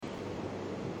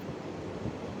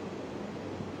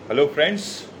Hello friends,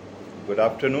 good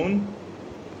afternoon.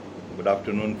 Good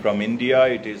afternoon from India.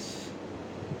 It is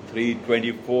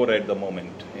 3:24 at the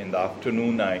moment in the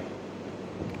afternoon.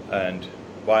 And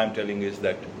why I'm telling is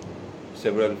that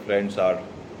several friends are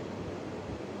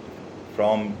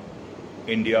from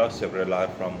India, several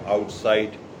are from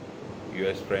outside.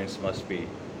 US friends must be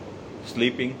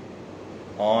sleeping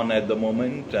on at the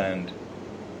moment, and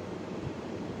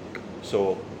so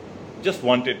just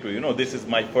wanted to, this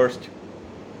is my first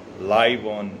live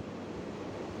on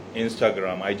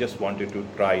Instagram. I just wanted to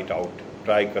try it out.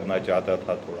 Try करना चाहता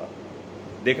था, थोड़ा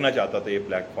देखना चाहता था ये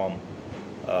platform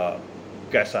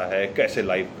कैसा है, कैसे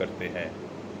लाइव करते हैं।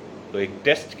 तो एक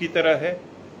टेस्ट की तरह है,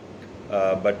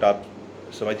 बट आप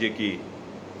समझिए कि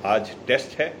आज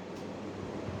टेस्ट है,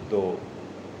 तो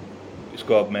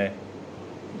इसको अब मैं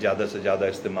ज़्यादा से ज़्यादा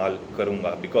इस्तेमाल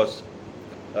करूँगा। बिकॉज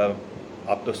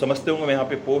आप तो समझते होंगे मैं यहाँ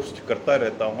पे पोस्ट करता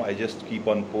रहता हूँ। I just keep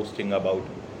on posting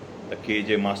about the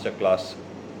KJ Masterclass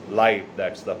Live.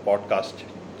 That's the podcast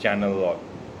channel, or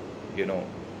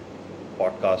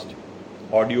podcast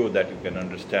audio that you can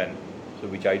understand.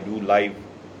 So which I do live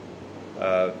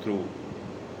through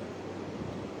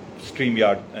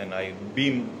StreamYard, and I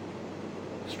beam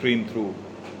stream through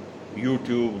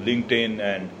YouTube, LinkedIn,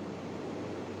 and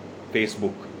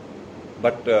Facebook.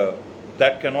 But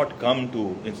that cannot come to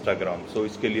Instagram. So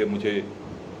इसके लिए मुझे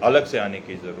अलग से आने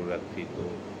की ज़रूरत थी। तो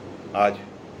आज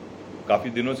काफ़ी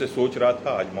दिनों से सोच रहा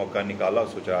था, आज मौका निकाला,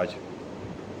 सोचा आज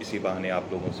इसी बहाने आप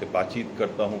लोगों से बातचीत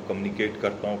करता हूँ, कम्युनिकेट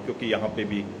करता हूँ, क्योंकि यहाँ पे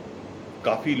भी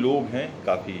काफ़ी लोग हैं,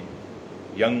 काफ़ी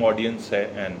यंग ऑडियंस है।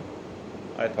 And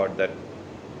I thought that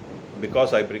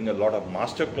because I bring a lot of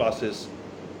master classes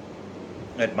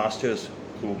and masters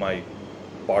through my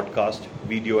podcast,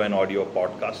 video and audio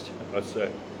podcast, बस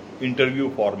इंटरव्यू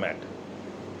फॉर्मेट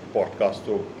पॉडकास्ट,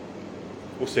 तो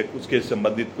उसके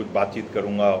संबंधित कुछ बातचीत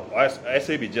करूँगा।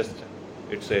 ऐसे भी just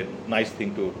it's a nice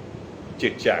thing to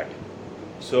chit chat.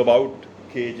 So about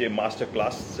KJ master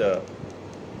class,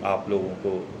 आप लोगों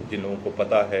को, जिन लोगों को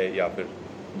पता है या फिर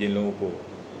जिन लोगों को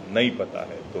नहीं पता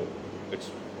है, तो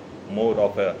it's more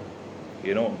of a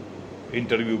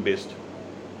interview based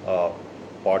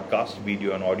podcast,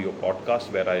 video and audio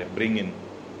podcast, where I bring in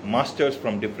masters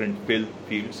from different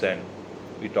fields, and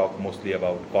we talk mostly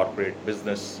about corporate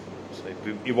business,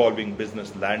 evolving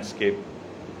business landscape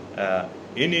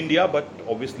in India, but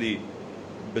obviously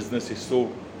business is so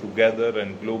together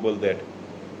and global that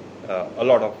a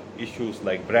lot of issues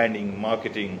like branding,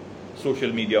 marketing,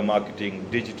 social media marketing,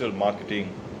 digital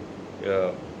marketing,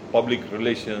 public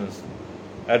relations,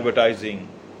 advertising,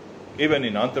 even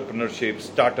in entrepreneurship,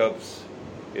 startups,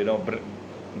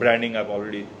 branding I've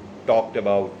already talked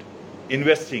about,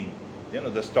 investing,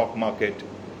 the stock market.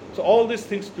 So all these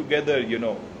things together,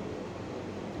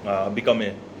 become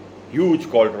a huge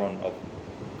cauldron of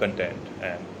content.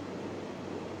 And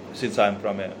since I'm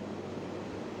from a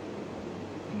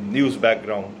news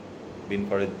background, been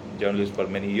for a journalist for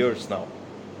many years now,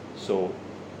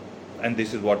 and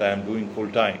this is what I am doing full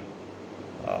time,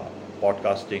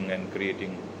 podcasting and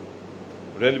creating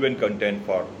relevant content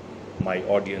for my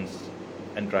audience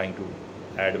and trying to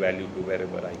add value to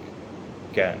wherever I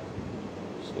can.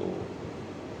 So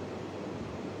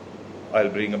I'll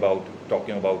bring about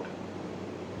talking about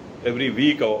every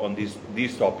week on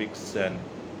these topics, and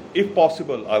if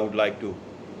possible I would like to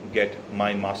get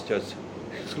my masters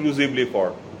exclusively for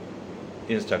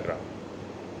Instagram.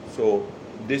 So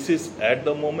this is at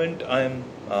the moment I am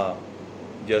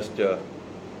just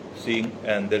seeing,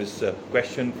 and there is a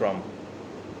question from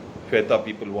Shweta.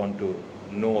 People want to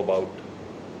know about,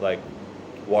 like,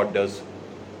 what does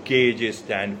KJ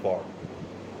stand for.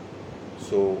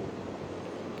 So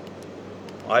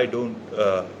I don't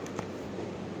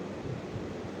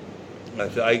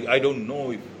I don't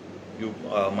know if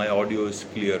my audio is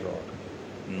clear or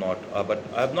not, but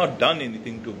I have not done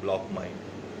anything to block my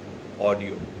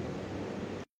audio.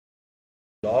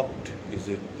 Blocked? Is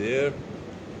it there?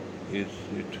 Is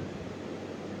it?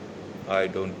 I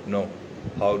don't know.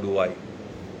 How do I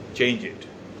change it?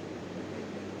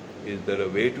 Is there a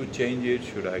way to change it?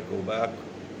 Should I go back?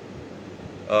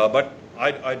 But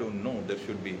I don't know. There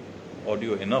should be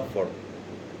audio enough for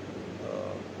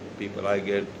people. I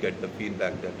get the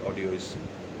feedback that audio is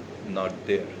not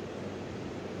there.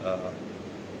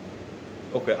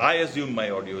 Okay, I assume my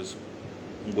audio is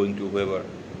going to whoever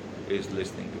is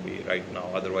listening to me right now.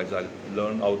 Otherwise, I'll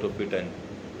learn out of it and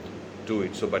do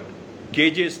it. So, but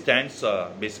KJ stands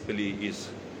basically is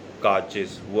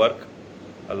Kaj's work.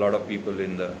 A lot of people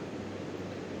in the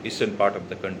eastern part of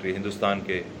the country, Hindustan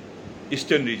के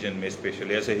eastern region में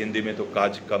specially, ऐसे हिंदी में तो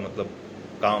काज का मतलब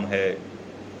काम है,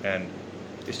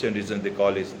 and eastern region they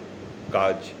call is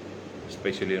cause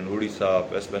especially in Odisha,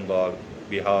 West Bengal,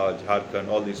 Bihar, Jharkhand,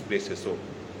 all these places. So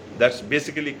that's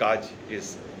basically KAJ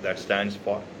is that stands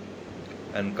for.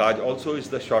 And KAJ also is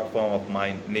the short form of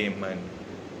my name, and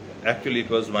actually it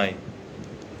was my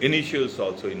initials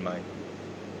also in my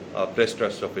Press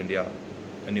Trust of India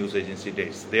news agency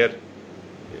days. There,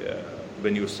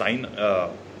 when you sign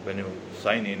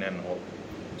in and all,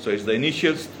 so it's the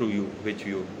initials through you which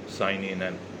you sign in,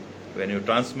 and when you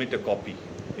transmit a copy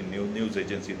in news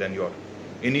agency, then your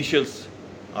initials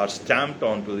are stamped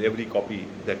onto every copy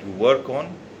that you work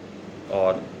on,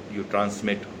 or you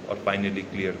transmit, or finally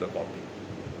clear the copy.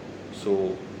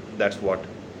 So that's what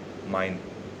my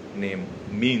name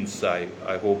means. I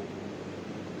hope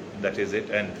that is it,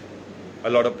 and a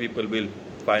lot of people will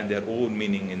find their own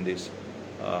meaning in this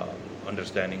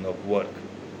understanding of work.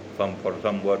 For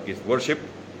some, work is worship.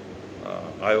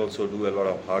 I also do a lot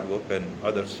of hard work, and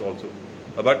others also.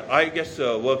 But I guess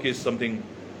work is something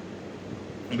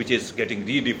which is getting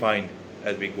redefined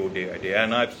as we go day by day.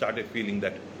 And I've started feeling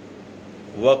that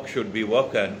work should be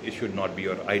work, and it should not be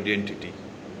your identity.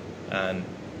 And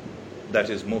that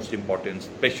is most important,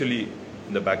 especially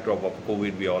in the backdrop of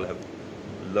COVID. We all have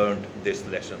learned this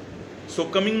lesson. So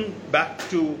coming back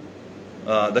to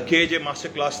the KJ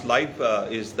Masterclass Live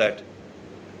is that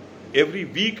every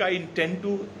week I intend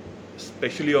to,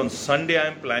 especially on Sunday, I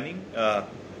am planning to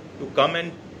come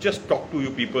and just talk to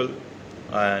you people,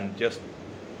 and just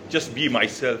be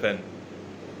myself, and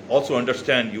also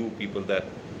understand you people that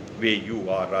way you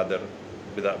are, rather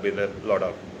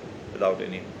without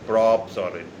any props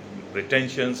or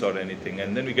pretensions or anything.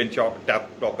 And then we can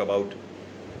talk about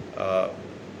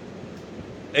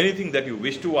anything that you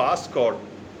wish to ask, or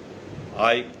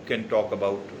I can talk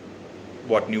about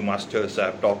what new masters I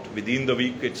have taught within the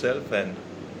week itself, and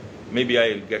maybe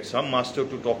I'll get some master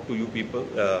to talk to you people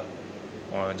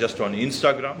just on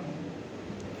Instagram.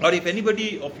 Or if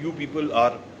anybody of you people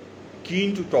are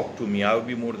keen to talk to me, I would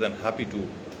be more than happy to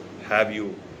have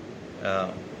you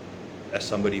as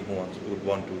somebody who would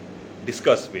want to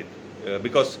discuss with.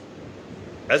 Because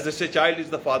as they say, child is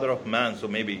the father of man, so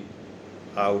maybe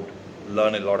I would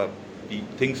learn a lot of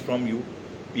things from you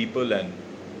people, and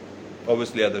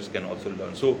obviously others can also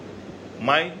learn. So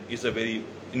mine is a very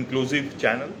inclusive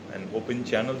channel, an open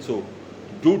channel, so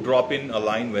do drop in a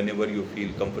line whenever you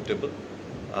feel comfortable,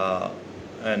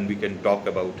 and we can talk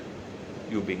about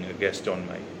you being a guest on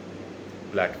my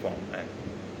platform. And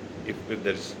if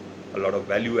there's a lot of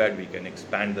value add, we can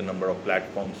expand the number of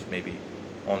platforms, maybe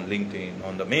on LinkedIn,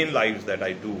 on the main lives that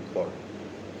I do for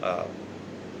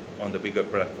on the bigger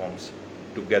platforms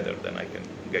together. Then I can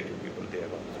get you people there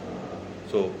also.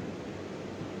 So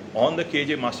on the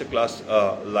KJ Masterclass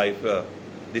Live,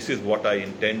 this is what I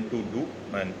intend to do,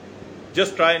 and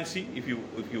just try and see if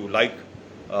you like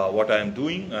what I am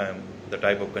doing, the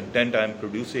type of content I am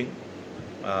producing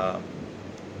either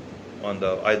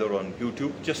on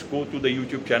YouTube. Just go to the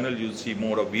YouTube channel, you'll see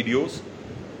more of videos,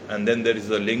 and then there is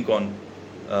a link on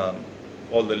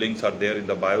all the links are there in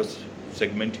the bios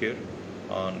segment here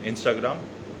on Instagram,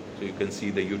 so you can see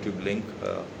the YouTube link,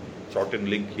 shortened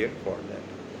link here for that.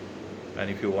 And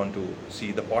if you want to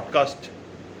see the podcast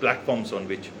platforms on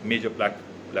which major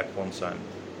platforms I'm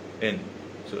in,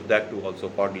 so that too also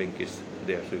pod link is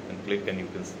there, so you can click and you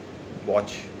can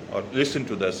watch or listen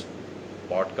to this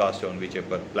podcast on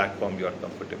whichever platform you are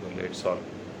comfortable. It's on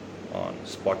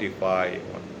Spotify,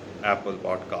 on Apple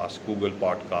Podcast, Google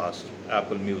Podcast,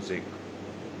 Apple Music,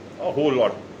 a whole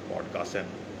lot of podcasts. And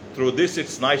through this,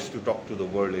 it's nice to talk to the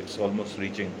world. It's almost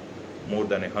reaching more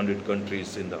than 100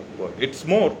 countries in the world. It's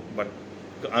more, but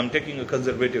I'm taking a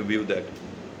conservative view that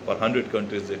for 100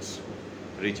 countries it's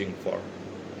reaching for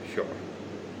sure.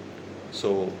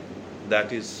 So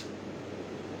that is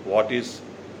what is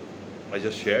I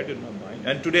just shared in my mind.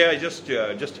 And today I just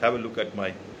have a look at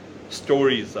my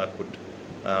stories I put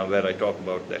where I talk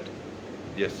about that.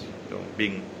 Yes,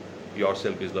 being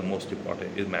yourself is the most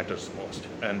important. It matters most.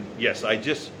 And yes, I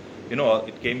just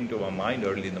it came into my mind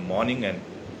early in the morning, and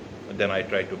then I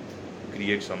tried to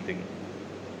create something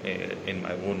in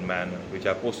my own manner, which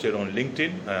I posted on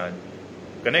LinkedIn.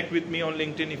 Connect with me on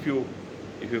LinkedIn if you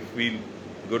feel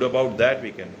good about that.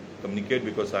 We can communicate,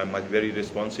 because I'm very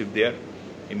responsive there.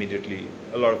 Immediately,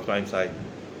 a lot of times I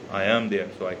am there,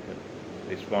 so I can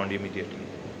respond immediately.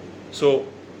 So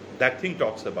that thing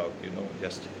talks about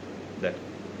just that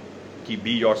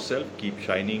be yourself, keep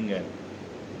shining, and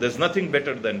there's nothing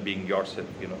better than being yourself.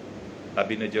 I've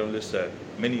been a journalist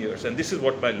many years, and this is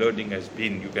what my learning has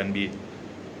been. You can be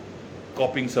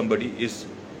copying somebody is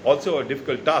also a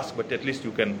difficult task, but at least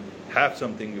you can have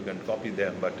something, you can copy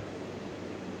them. But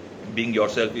being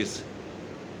yourself is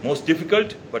most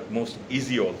difficult, but most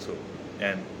easy also.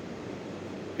 and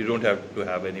you don't have to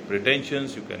have any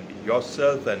pretensions. You can be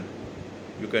yourself and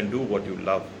you can do what you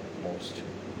love most.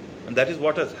 And that is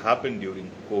what has happened during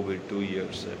COVID 2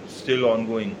 years. It's still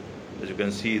ongoing. As you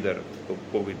can see, the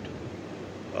COVID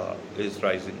is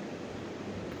rising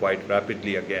quite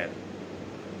rapidly again.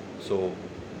 So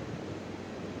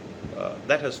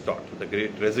that has stopped. The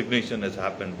great resignation has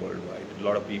happened worldwide. A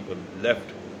lot of people left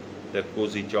their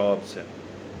cozy jobs and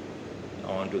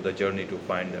onto the journey to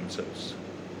find themselves.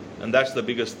 And that's the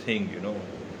biggest thing, to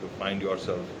find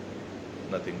yourself,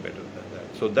 nothing better than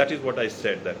that. So that is what I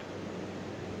said, that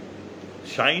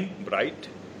shine bright,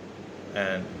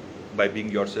 and by being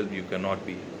yourself, you cannot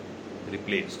be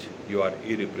replaced. You are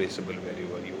irreplaceable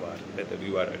wherever you are, whether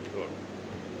you are at your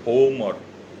home or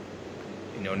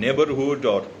in your neighborhood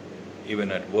or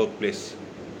even at workplace.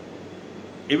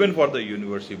 Even for the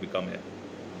universe, you become a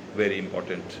very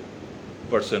important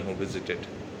person who visited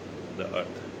the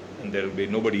earth, and there will be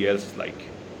nobody else like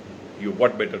you.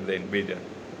 What better than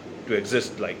to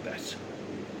exist like that?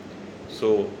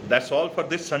 So that's all for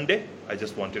this Sunday. I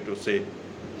just wanted to say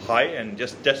hi and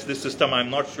just test this system. I'm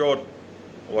not sure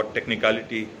what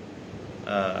technicality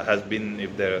has been,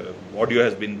 if the audio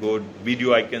has been good.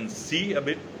 Video I can see a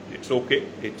bit. It's okay.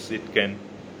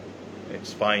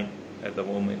 It's fine at the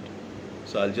moment.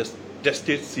 So I'll just test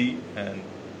it, see, and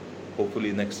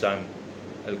hopefully next time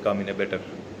I'll come in a better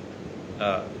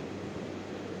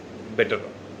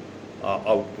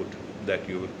output that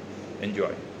you will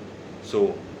enjoy.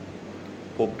 So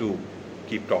hope to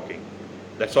keep talking.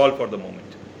 That's all for the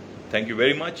moment. Thank you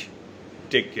very much.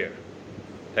 Take care.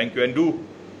 Thank you, and do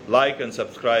like and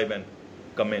subscribe and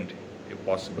comment if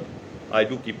possible. I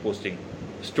do keep posting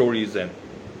stories and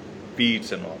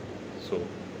feeds and all. So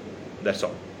that's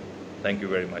all. Thank you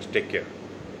very much. Take care.